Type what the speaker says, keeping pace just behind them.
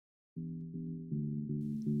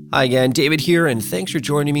Hi again, David here, and thanks for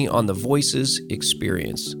joining me on the Voices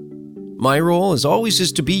Experience. My role, as always,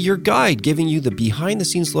 is to be your guide, giving you the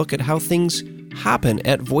behind-the-scenes look at how things happen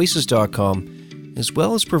at Voices.com, as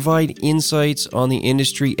well as provide insights on the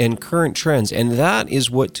industry and current trends. And that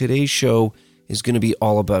is what today's show is going to be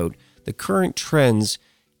all about, the current trends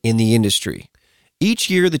in the industry. Each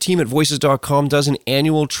year, the team at Voices.com does an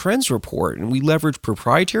annual trends report, and we leverage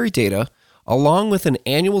proprietary data along with an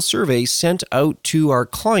annual survey sent out to our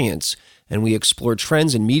clients. And we explore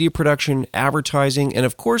trends in media production, advertising, and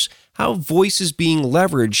of course, how voice is being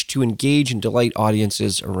leveraged to engage and delight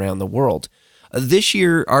audiences around the world. This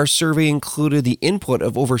year, our survey included the input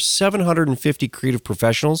of over 750 creative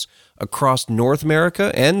professionals across North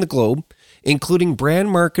America and the globe, including brand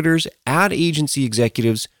marketers, ad agency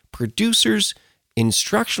executives, producers,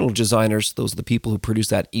 instructional designers, those are the people who produce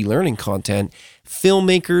that e-learning content,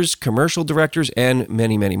 filmmakers, commercial directors, and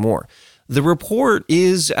many, many more. The report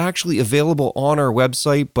is actually available on our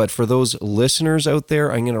website, but for those listeners out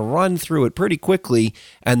there, I'm going to run through it pretty quickly,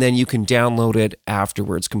 and then you can download it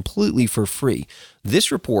afterwards completely for free.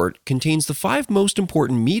 This report contains the 5 most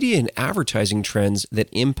important media and advertising trends that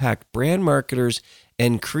impact brand marketers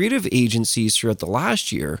and creative agencies throughout the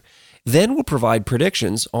last year. Then we'll provide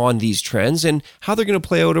predictions on these trends and how they're going to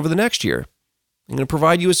play out over the next year. I'm going to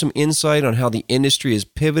provide you with some insight on how the industry has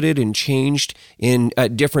pivoted and changed in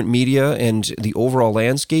different media and the overall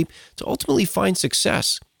landscape to ultimately find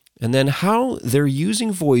success, and then how they're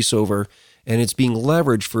using voiceover and it's being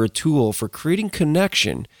leveraged for a tool for creating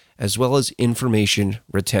connection as well as information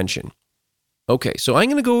retention. Okay, so I'm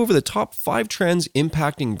going to go over the top 5 trends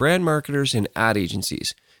impacting brand marketers and ad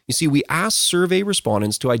agencies. You see, we asked survey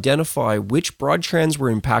respondents to identify which broad trends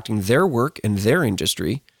were impacting their work and their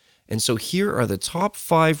industry. And so here are the top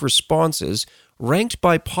 5 responses ranked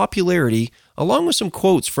by popularity, along with some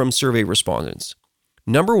quotes from survey respondents.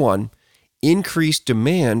 Number 1, increased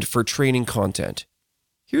demand for training content.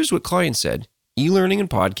 Here's what clients said. E-learning and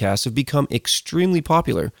podcasts have become extremely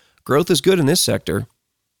popular. Growth is good in this sector.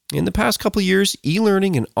 In the past couple of years,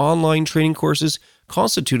 e-learning and online training courses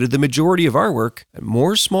constituted the majority of our work, and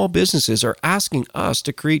more small businesses are asking us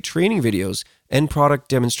to create training videos and product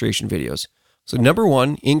demonstration videos. So number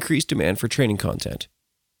 1, increased demand for training content.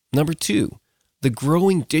 Number 2, the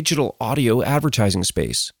growing digital audio advertising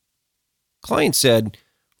space. Clients said,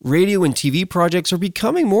 radio and TV projects are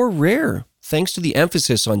becoming more rare thanks to the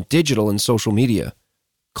emphasis on digital and social media.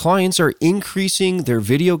 Clients are increasing their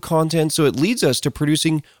video content, so it leads us to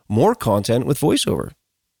producing more content with voiceover.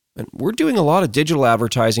 And we're doing a lot of digital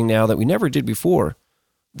advertising now that we never did before.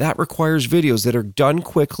 That requires videos that are done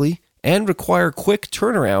quickly and require quick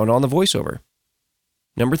turnaround on the voiceover.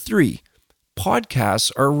 Number 3,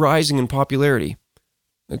 podcasts are rising in popularity.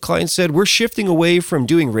 The client said, we're shifting away from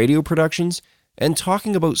doing radio productions and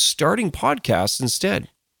talking about starting podcasts instead.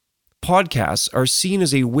 Podcasts are seen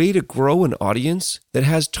as a way to grow an audience that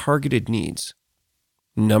has targeted needs.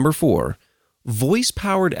 Number 4,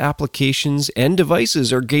 voice-powered applications and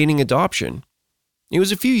devices are gaining adoption. It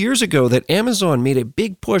was a few years ago that Amazon made a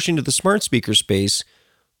big push into the smart speaker space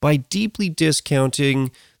by deeply discounting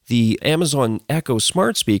the Amazon Echo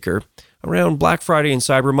smart speaker around Black Friday and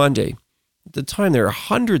Cyber Monday. At the time, there are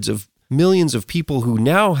hundreds of millions of people who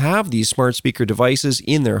now have these smart speaker devices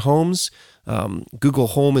in their homes. Google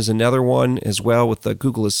Home is another one as well, with the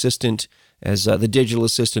Google Assistant as the digital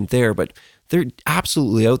assistant there, but they're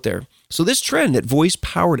absolutely out there. So this trend that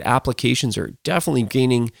voice-powered applications are definitely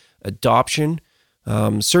gaining adoption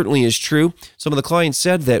certainly is true. Some of the clients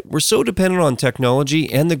said that we're so dependent on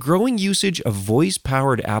technology, and the growing usage of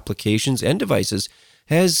voice-powered applications and devices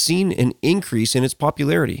has seen an increase in its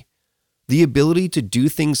popularity. The ability to do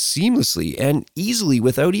things seamlessly and easily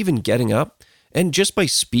without even getting up and just by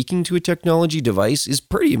speaking to a technology device is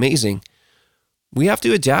pretty amazing. We have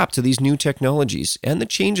to adapt to these new technologies and the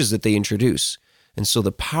changes that they introduce. And so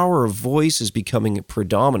the power of voice is becoming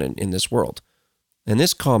predominant in this world. And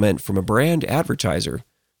this comment from a brand advertiser,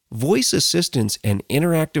 voice assistance and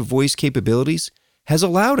interactive voice capabilities has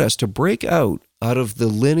allowed us to break out of the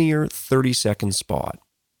linear 30-second spot.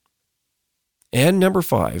 And number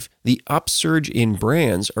 5, the upsurge in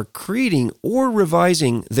brands are creating or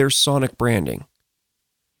revising their sonic branding.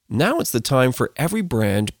 Now it's the time for every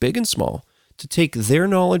brand, big and small, to take their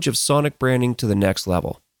knowledge of sonic branding to the next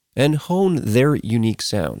level and hone their unique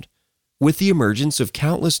sound. With the emergence of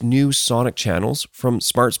countless new sonic channels, from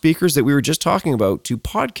smart speakers that we were just talking about to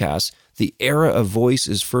podcasts, the era of voice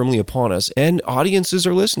is firmly upon us and audiences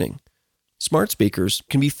are listening. Smart speakers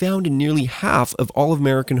can be found in nearly half of all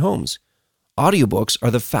American homes. Audiobooks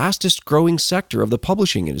are the fastest growing sector of the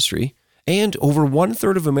publishing industry, And over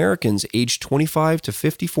 1/3 of Americans aged 25 to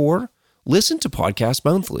 54 listen to podcasts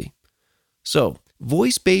monthly. So,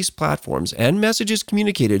 voice-based platforms and messages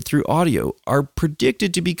communicated through audio are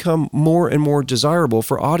predicted to become more and more desirable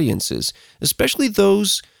for audiences, especially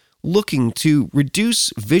those looking to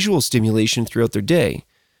reduce visual stimulation throughout their day.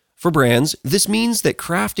 For brands, this means that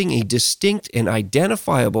crafting a distinct and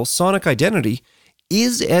identifiable sonic identity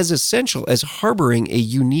is as essential as harboring a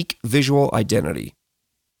unique visual identity.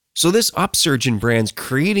 So this upsurge in brands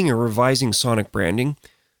creating or revising sonic branding,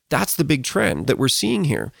 that's the big trend that we're seeing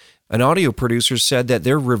here. An audio producer said that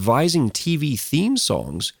they're revising TV theme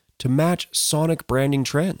songs to match sonic branding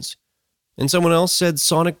trends. And someone else said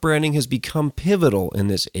sonic branding has become pivotal in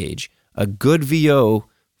this age. A good VO,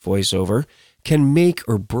 voiceover, can make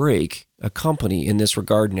or break a company in this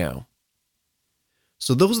regard now.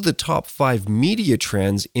 So those are the top 5 media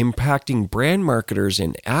trends impacting brand marketers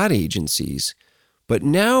and ad agencies. But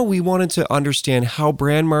now we wanted to understand how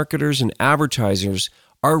brand marketers and advertisers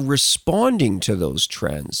are responding to those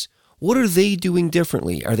trends. What are they doing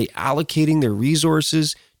differently? Are they allocating their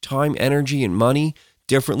resources, time, energy, and money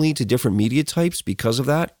differently to different media types because of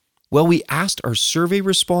that? Well, we asked our survey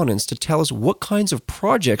respondents to tell us what kinds of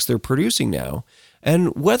projects they're producing now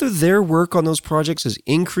and whether their work on those projects has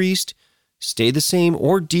increased, stayed the same,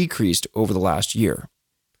 or decreased over the last year.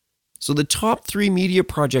 So the top 3 media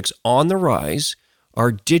projects on the rise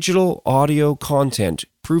are digital audio content,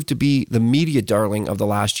 proved to be the media darling of the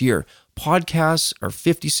last year. Podcasts are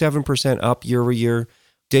 57% up year over year.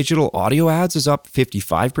 Digital audio ads is up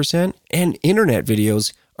 55%, and internet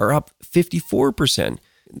videos are up 54%,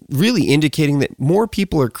 really indicating that more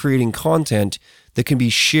people are creating content that can be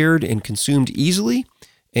shared and consumed easily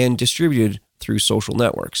and distributed through social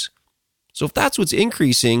networks. So if that's what's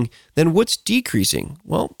increasing, then what's decreasing?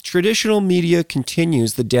 Well, traditional media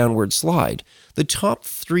continues the downward slide. The top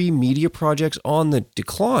 3 media projects on the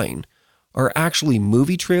decline are actually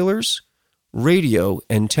movie trailers, radio,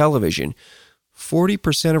 and television.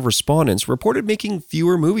 40% of respondents reported making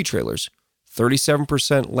fewer movie trailers,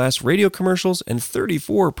 37% less radio commercials, and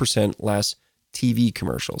 34% less TV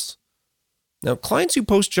commercials. Now, clients who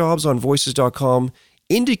post jobs on Voices.com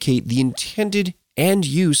indicate the intended and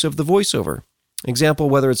use of the voiceover. Example,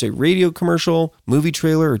 whether it's a radio commercial, movie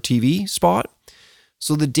trailer, or TV spot.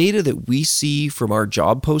 So the data that we see from our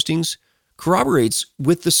job postings corroborates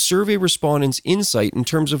with the survey respondents' insight in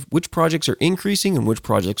terms of which projects are increasing and which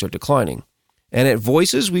projects are declining. And at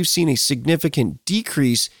Voices, we've seen a significant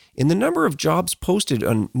decrease in the number of jobs posted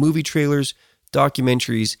on movie trailers,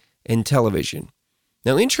 documentaries, and television.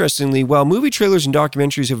 Now, interestingly, while movie trailers and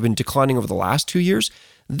documentaries have been declining over the last 2 years,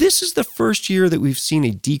 this is the first year that we've seen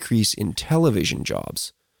a decrease in television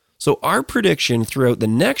jobs. So our prediction throughout the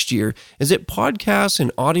next year is that podcasts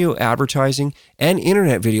and audio advertising and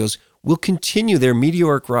internet videos will continue their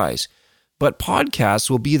meteoric rise. But podcasts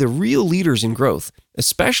will be the real leaders in growth,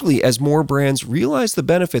 especially as more brands realize the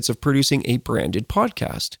benefits of producing a branded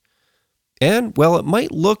podcast. And while it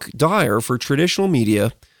might look dire for traditional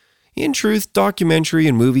media, in truth, documentary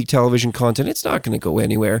and movie television content, it's not going to go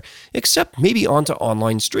anywhere, except maybe onto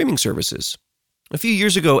online streaming services. A few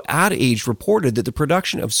years ago, Ad Age reported that the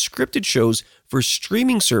production of scripted shows for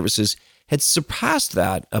streaming services had surpassed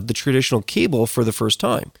that of the traditional cable for the first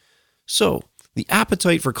time. So, the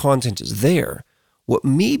appetite for content is there. What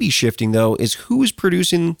may be shifting, though, is who is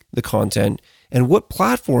producing the content and what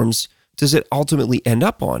platforms does it ultimately end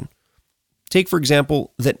up on. Take, for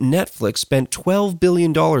example, that Netflix spent $12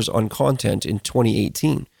 billion on content in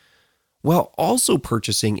 2018, while also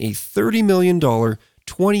purchasing a $30 million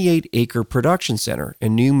 28-acre production center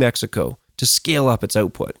in New Mexico to scale up its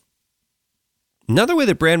output. Another way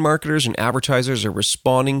that brand marketers and advertisers are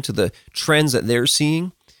responding to the trends that they're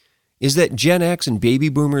seeing is that Gen X and baby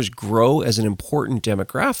boomers grow as an important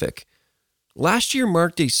demographic. Last year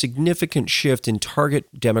marked a significant shift in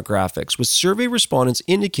target demographics, with survey respondents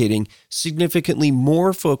indicating significantly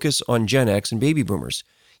more focus on Gen X and baby boomers.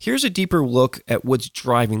 Here's a deeper look at what's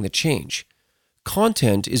driving the change.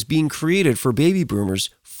 Content is being created for baby boomers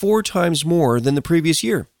 4 times more than the previous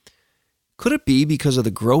year. Could it be because of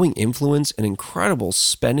the growing influence and incredible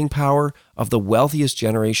spending power of the wealthiest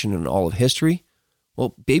generation in all of history?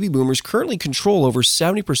 Well, baby boomers currently control over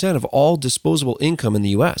 70% of all disposable income in the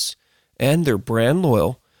US, and they're brand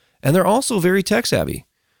loyal, and they're also very tech savvy.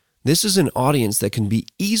 This is an audience that can be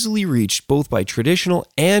easily reached both by traditional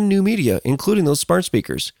and new media, including those smart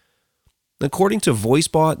speakers. According to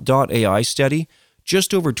VoiceBot.ai study,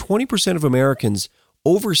 just over 20% of Americans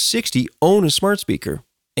over 60 own a smart speaker.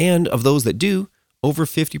 And of those that do, over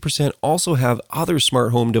 50% also have other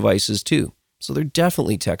smart home devices too. So they're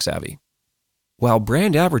definitely tech savvy. While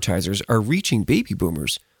brand advertisers are reaching baby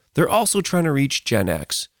boomers, they're also trying to reach Gen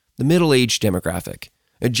X, the middle-aged demographic.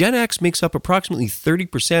 Gen X makes up approximately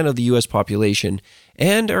 30% of the US population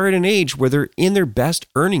and are at an age where they're in their best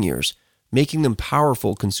earning years, making them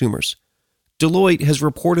powerful consumers. Deloitte has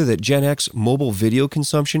reported that Gen X mobile video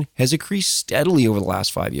consumption has increased steadily over the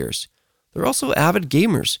last 5 years. They're also avid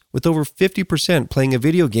gamers, with over 50% playing a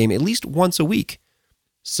video game at least once a week.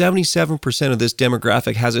 77% of this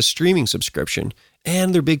demographic has a streaming subscription,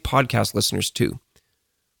 and they're big podcast listeners too.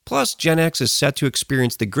 Plus, Gen X is set to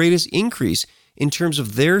experience the greatest increase in terms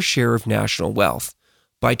of their share of national wealth.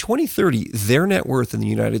 By 2030, their net worth in the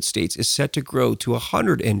United States is set to grow to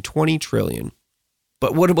 $120 trillion.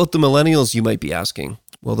 But what about the millennials, you might be asking?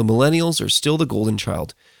 Well, the millennials are still the golden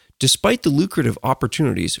child. Despite the lucrative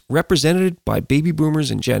opportunities represented by baby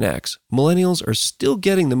boomers and Gen X, millennials are still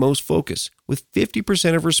getting the most focus, with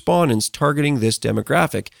 50% of respondents targeting this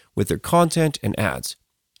demographic with their content and ads.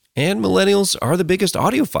 And millennials are the biggest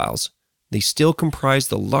audiophiles. They still comprise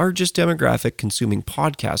the largest demographic consuming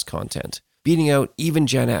podcast content, beating out even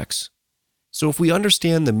Gen X. So if we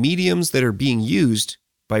understand the mediums that are being used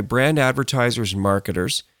by brand advertisers and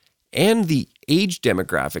marketers, and the age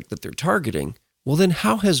demographic that they're targeting, well then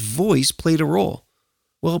how has voice played a role?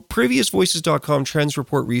 Well, previous Voices.com Trends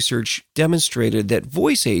Report research demonstrated that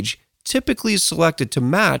voice age typically is selected to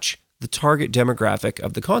match the target demographic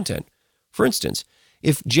of the content. For instance,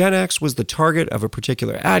 if Gen X was the target of a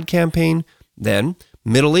particular ad campaign, then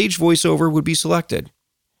middle-aged voiceover would be selected.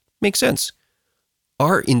 Makes sense.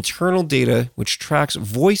 Our internal data, which tracks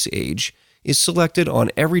voice age, is selected on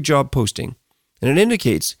every job posting, and it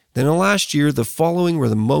indicates that in the last year, the following were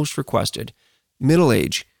the most requested. Middle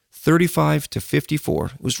age, 35 to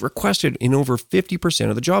 54, was requested in over 50%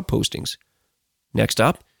 of the job postings. Next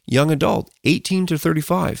up, young adult, 18 to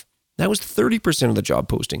 35. That was 30% of the job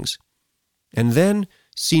postings. And then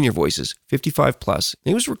senior voices, 55 plus.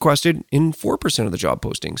 It was requested in 4% of the job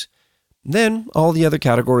postings. Then all the other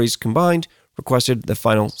categories combined requested the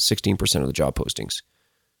final 16% of the job postings.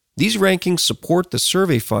 These rankings support the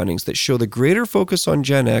survey findings that show the greater focus on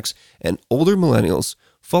Gen X and older millennials,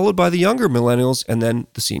 followed by the younger millennials and then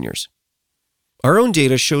the seniors. Our own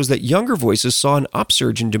data shows that younger voices saw an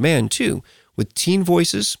upsurge in demand too, with teen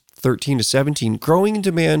voices, 13 to 17, growing in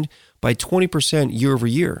demand by 20% year over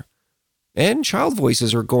year. And child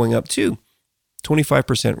voices are going up too,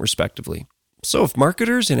 25% respectively. So if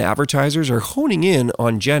marketers and advertisers are honing in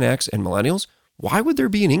on Gen X and millennials, why would there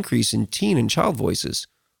be an increase in teen and child voices?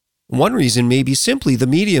 One reason may be simply the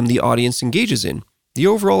medium the audience engages in, the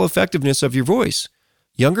overall effectiveness of your voice.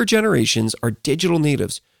 Younger generations are digital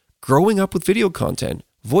natives, growing up with video content,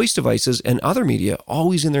 voice devices, and other media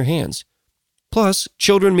always in their hands. Plus,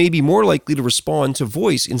 children may be more likely to respond to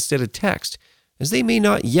voice instead of text, as they may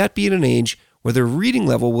not yet be at an age where their reading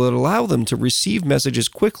level will allow them to receive messages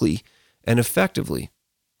quickly and effectively.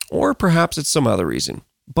 Or perhaps it's some other reason.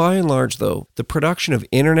 By and large, though, the production of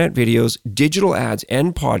internet videos, digital ads,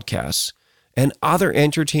 and podcasts, and other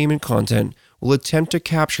entertainment content will attempt to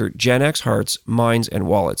capture Gen X hearts, minds, and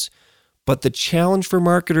wallets. But the challenge for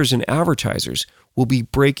marketers and advertisers will be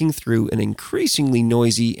breaking through an increasingly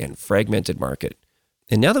noisy and fragmented market.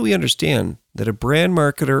 And now that we understand that a brand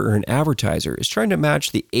marketer or an advertiser is trying to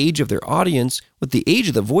match the age of their audience with the age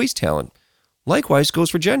of the voice talent, likewise goes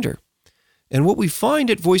for gender. And what we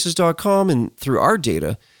find at Voices.com and through our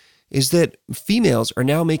data is that females are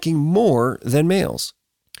now making more than males.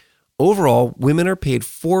 Overall, women are paid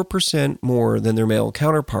 4% more than their male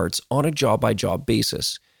counterparts on a job-by-job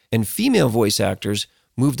basis. And female voice actors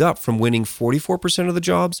moved up from winning 44% of the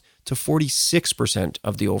jobs to 46%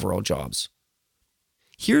 of the overall jobs.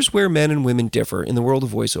 Here's where men and women differ in the world of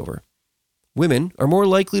voiceover. Women are more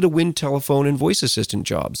likely to win telephone and voice assistant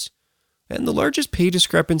jobs. And the largest pay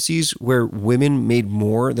discrepancies where women made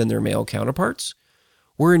more than their male counterparts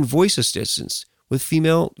were in voice assistants, with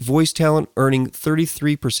female voice talent earning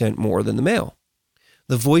 33% more than the male.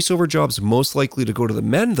 The voiceover jobs most likely to go to the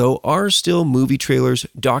men, though, are still movie trailers,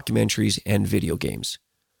 documentaries, and video games.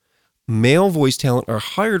 Male voice talent are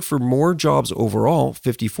hired for more jobs overall,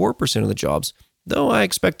 54% of the jobs, though I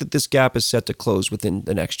expect that this gap is set to close within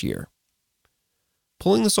the next year.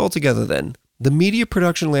 Pulling this all together then, the media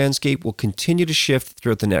production landscape will continue to shift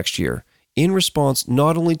throughout the next year, in response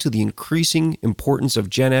not only to the increasing importance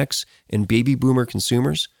of Gen X and baby boomer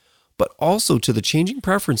consumers, but also to the changing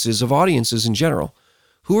preferences of audiences in general,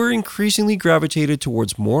 who are increasingly gravitated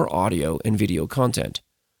towards more audio and video content.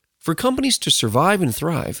 For companies to survive and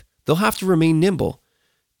thrive, they'll have to remain nimble,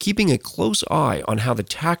 keeping a close eye on how the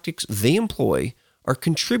tactics they employ are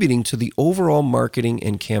contributing to the overall marketing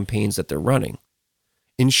and campaigns that they're running.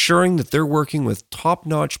 ensuring that they're working with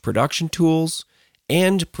top-notch production tools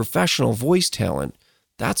and professional voice talent.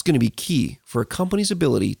 That's going to be key for a company's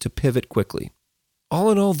ability to pivot quickly.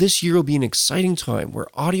 All in all, this year will be an exciting time where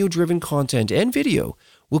audio-driven content and video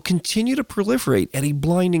will continue to proliferate at a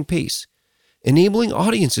blinding pace, enabling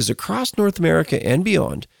audiences across North America and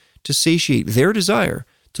beyond to satiate their desire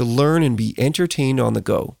to learn and be entertained on the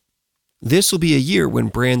go. This will be a year when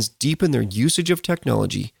brands deepen their usage of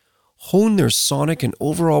technology, hone their sonic and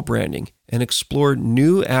overall branding, and explore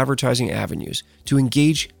new advertising avenues to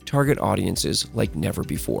engage target audiences like never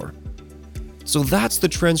before. So that's the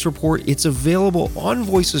Trends Report. It's available on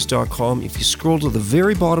voices.com. If you scroll to the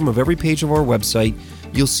very bottom of every page of our website,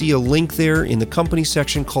 you'll see a link there in the company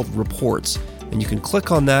section called Reports. And you can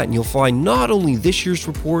click on that and you'll find not only this year's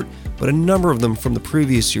report, but a number of them from the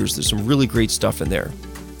previous years. There's some really great stuff in there.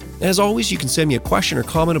 As always, you can send me a question or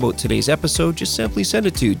comment about today's episode. Just simply send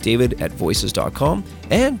it to david@voices.com,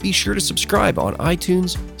 and be sure to subscribe on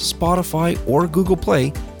iTunes, Spotify, or Google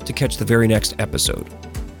Play to catch the very next episode.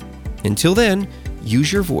 Until then,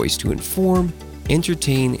 use your voice to inform,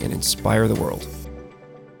 entertain, and inspire the world.